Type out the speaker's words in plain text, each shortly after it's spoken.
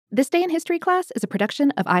This Day in History class is a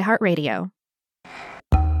production of iHeartRadio.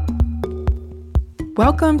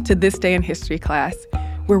 Welcome to This Day in History class,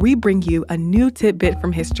 where we bring you a new tidbit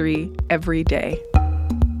from history every day.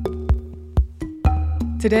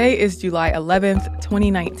 Today is July 11th,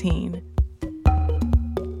 2019.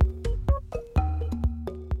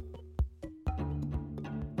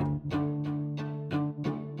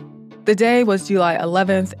 The day was July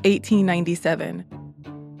 11th, 1897.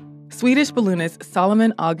 Swedish balloonist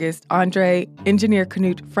Solomon August Andrée, engineer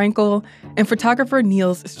Knut Frankel, and photographer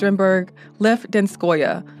Niels Strindberg left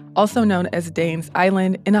Danskoya, also known as Danes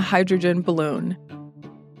Island, in a hydrogen balloon.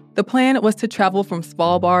 The plan was to travel from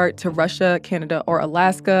Svalbard to Russia, Canada, or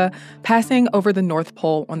Alaska, passing over the North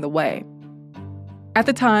Pole on the way. At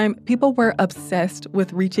the time, people were obsessed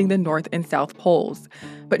with reaching the North and South Poles,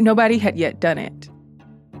 but nobody had yet done it.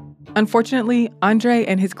 Unfortunately, Andrée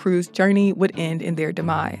and his crew's journey would end in their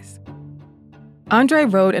demise.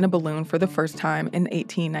 Andrée rode in a balloon for the first time in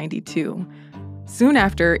 1892. Soon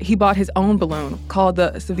after, he bought his own balloon called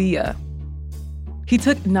the Sevilla. He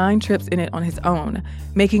took 9 trips in it on his own,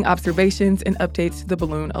 making observations and updates to the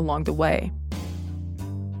balloon along the way.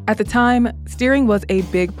 At the time, steering was a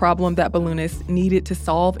big problem that balloonists needed to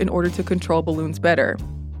solve in order to control balloons better.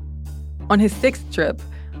 On his 6th trip,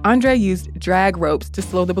 Andrée used drag ropes to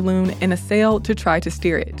slow the balloon and a sail to try to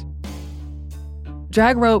steer it.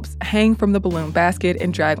 Drag ropes hang from the balloon basket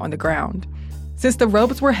and drag on the ground. Since the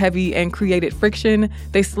ropes were heavy and created friction,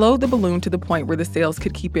 they slowed the balloon to the point where the sails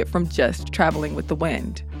could keep it from just traveling with the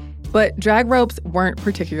wind. But drag ropes weren't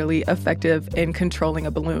particularly effective in controlling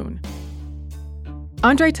a balloon.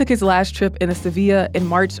 Andrée took his last trip in a Sevilla in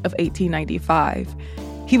March of 1895.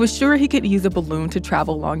 He was sure he could use a balloon to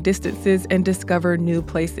travel long distances and discover new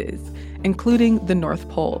places, including the North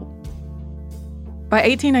Pole. By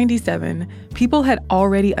 1897, people had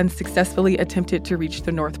already unsuccessfully attempted to reach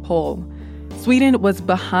the North Pole. Sweden was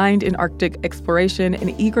behind in Arctic exploration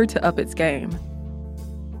and eager to up its game.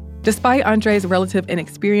 Despite Andrée's relative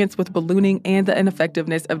inexperience with ballooning and the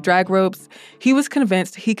ineffectiveness of drag ropes, he was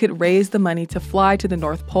convinced he could raise the money to fly to the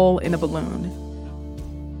North Pole in a balloon.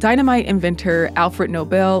 Dynamite inventor Alfred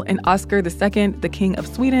Nobel and Oscar II, the King of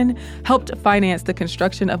Sweden, helped finance the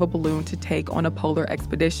construction of a balloon to take on a polar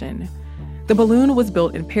expedition. The balloon was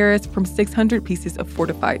built in Paris from 600 pieces of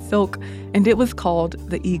fortified silk, and it was called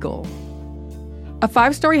the Eagle. A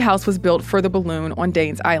 5-story house was built for the balloon on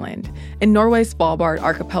Danes Island, in Norway's Svalbard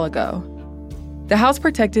archipelago. The house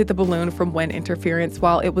protected the balloon from wind interference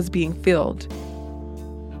while it was being filled.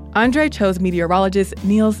 Andrée chose meteorologist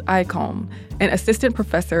Niels Ekholm and assistant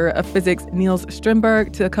professor of physics Niels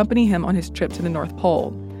Strindberg to accompany him on his trip to the North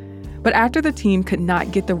Pole. But after the team could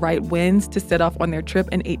not get the right winds to set off on their trip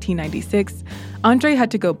in 1896, Andrée had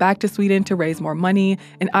to go back to Sweden to raise more money,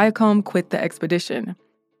 and Ekholm quit the expedition.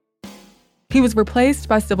 He was replaced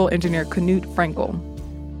by civil engineer Knut Frankel.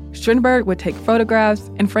 Strindberg would take photographs,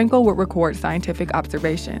 and Frankel would record scientific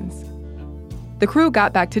observations. The crew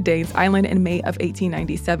got back to Danes Island in May of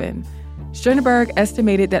 1897. Strindberg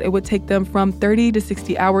estimated that it would take them from 30 to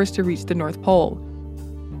 60 hours to reach the North Pole.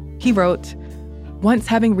 He wrote, "Once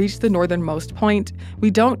having reached the northernmost point, we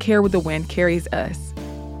don't care where the wind carries us.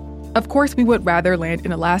 Of course, we would rather land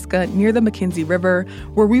in Alaska near the Mackenzie River,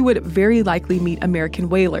 where we would very likely meet American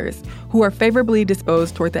whalers, who are favorably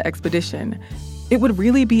disposed toward the expedition. It would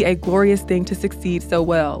really be a glorious thing to succeed so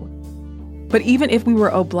well. But even if we were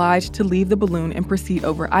obliged to leave the balloon and proceed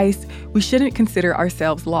over ice, we shouldn't consider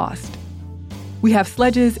ourselves lost. We have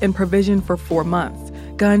sledges and provision for 4 months,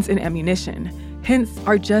 guns and ammunition, hence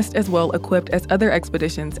are just as well equipped as other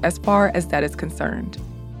expeditions as far as that is concerned."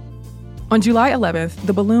 On July 11th,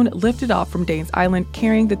 the balloon lifted off from Danes Island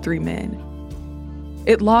carrying the 3 men.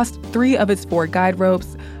 It lost 3 of its 4 guide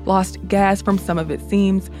ropes, lost gas from some of its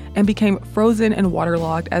seams, and became frozen and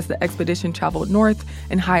waterlogged as the expedition traveled north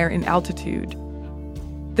and higher in altitude.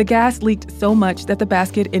 The gas leaked so much that the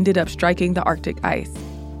basket ended up striking the Arctic ice.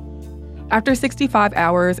 After 65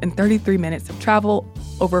 hours and 33 minutes of travel,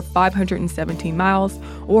 over 517 miles,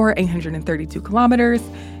 or 832 kilometers,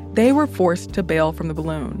 they were forced to bail from the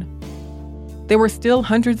balloon. They were still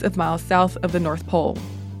hundreds of miles south of the North Pole.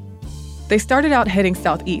 They started out heading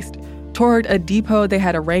southeast, toward a depot they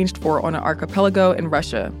had arranged for on an archipelago in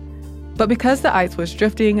Russia. But because the ice was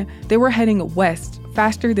drifting, they were heading west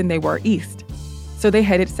faster than they were east. So they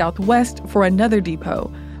headed southwest for another depot,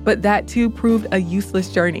 but that too proved a useless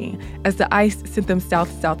journey, as the ice sent them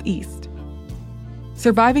south-southeast.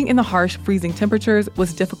 Surviving in the harsh, freezing temperatures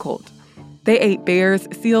was difficult. They ate bears,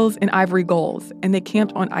 seals, and ivory gulls, and they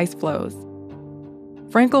camped on ice floes.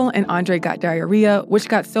 Frankel and Andrée got diarrhea, which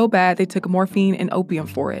got so bad they took morphine and opium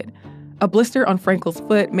for it. A blister on Frankel's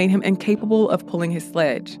foot made him incapable of pulling his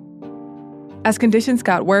sledge. As conditions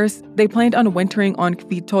got worse, they planned on wintering on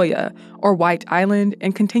Kvitoya, or White Island,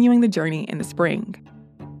 and continuing the journey in the spring.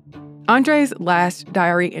 Andrée's last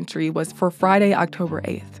diary entry was for Friday, October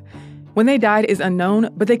 8th. When they died is unknown,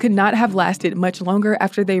 but they could not have lasted much longer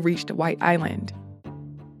after they reached White Island.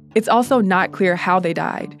 It's also not clear how they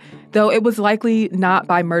died, though it was likely not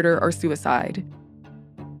by murder or suicide.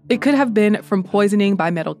 It could have been from poisoning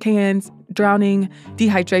by metal cans, drowning,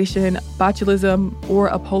 dehydration, botulism, or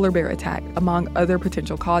a polar bear attack, among other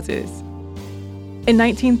potential causes. In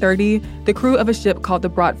 1930, the crew of a ship called the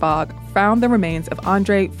Brattvåg found the remains of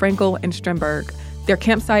Andrée, Frankel, and Strindberg, their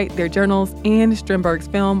campsite, their journals, and Strindberg's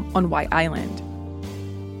film on White Island.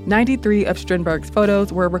 93 of Strindberg's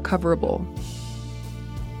photos were recoverable.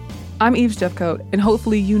 I'm Eve Jeffcoat, and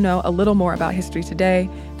hopefully you know a little more about history today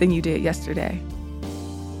than you did yesterday.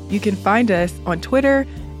 You can find us on Twitter,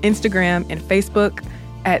 Instagram, and Facebook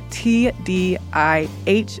at TDIHC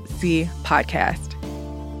Podcast.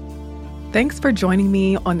 Thanks for joining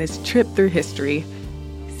me on this trip through history.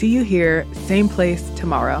 See you here, same place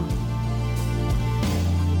tomorrow.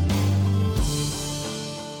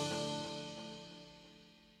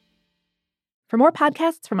 For more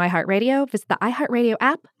podcasts from iHeartRadio, visit the iHeartRadio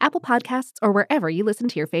app, Apple Podcasts, or wherever you listen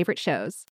to your favorite shows.